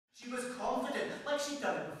confident, like she'd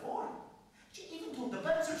done it before. She even told the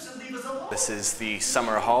bouncers to leave us alone. This is the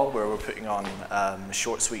Summerhall, where we're putting on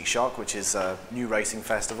Short Sweet Shock, which is a new writing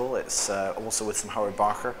festival. It's also with some Howard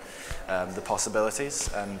Barker, The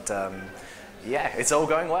Possibilities, and yeah, it's all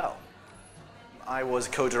going well. I was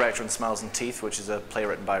co-director on Smells and Teeth, which is a play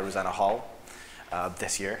written by Rosanna Hall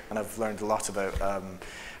this year, and I've learned a lot about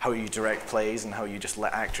how you direct plays and how you just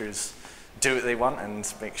let actors do what they want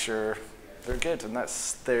and make sure they're good, and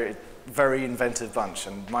they're a very inventive bunch,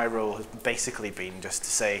 and my role has basically been just to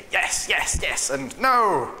say yes, yes, yes, and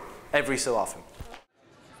no, every so often.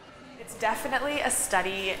 It's definitely a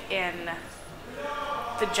study in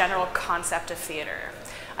the general concept of theater.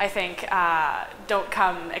 I think don't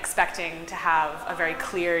come expecting to have a very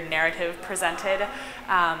clear narrative presented.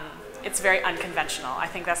 It's very unconventional. I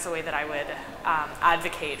think that's the way that I would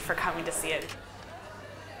advocate for coming to see it.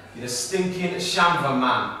 You're a stinking sham of a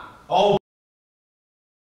man. Oh.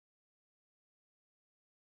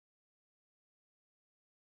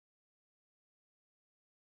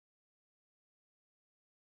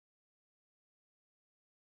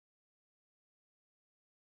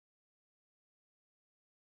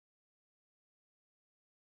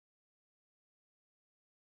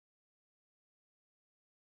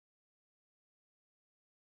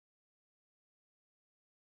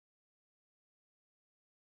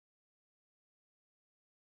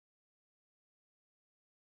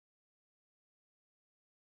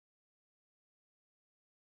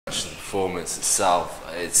 The performance itself,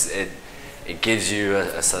 it gives you I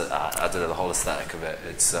don't know, the whole aesthetic of it.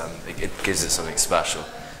 It gives it something special,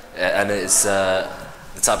 and it's the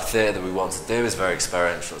type of theatre that we want to do is very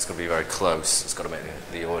experiential. It's got to be very close. It's got to make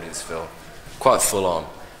the audience feel quite full on.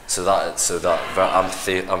 So that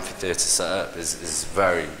amphitheatre setup is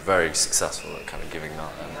very, very successful at kind of giving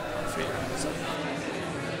that.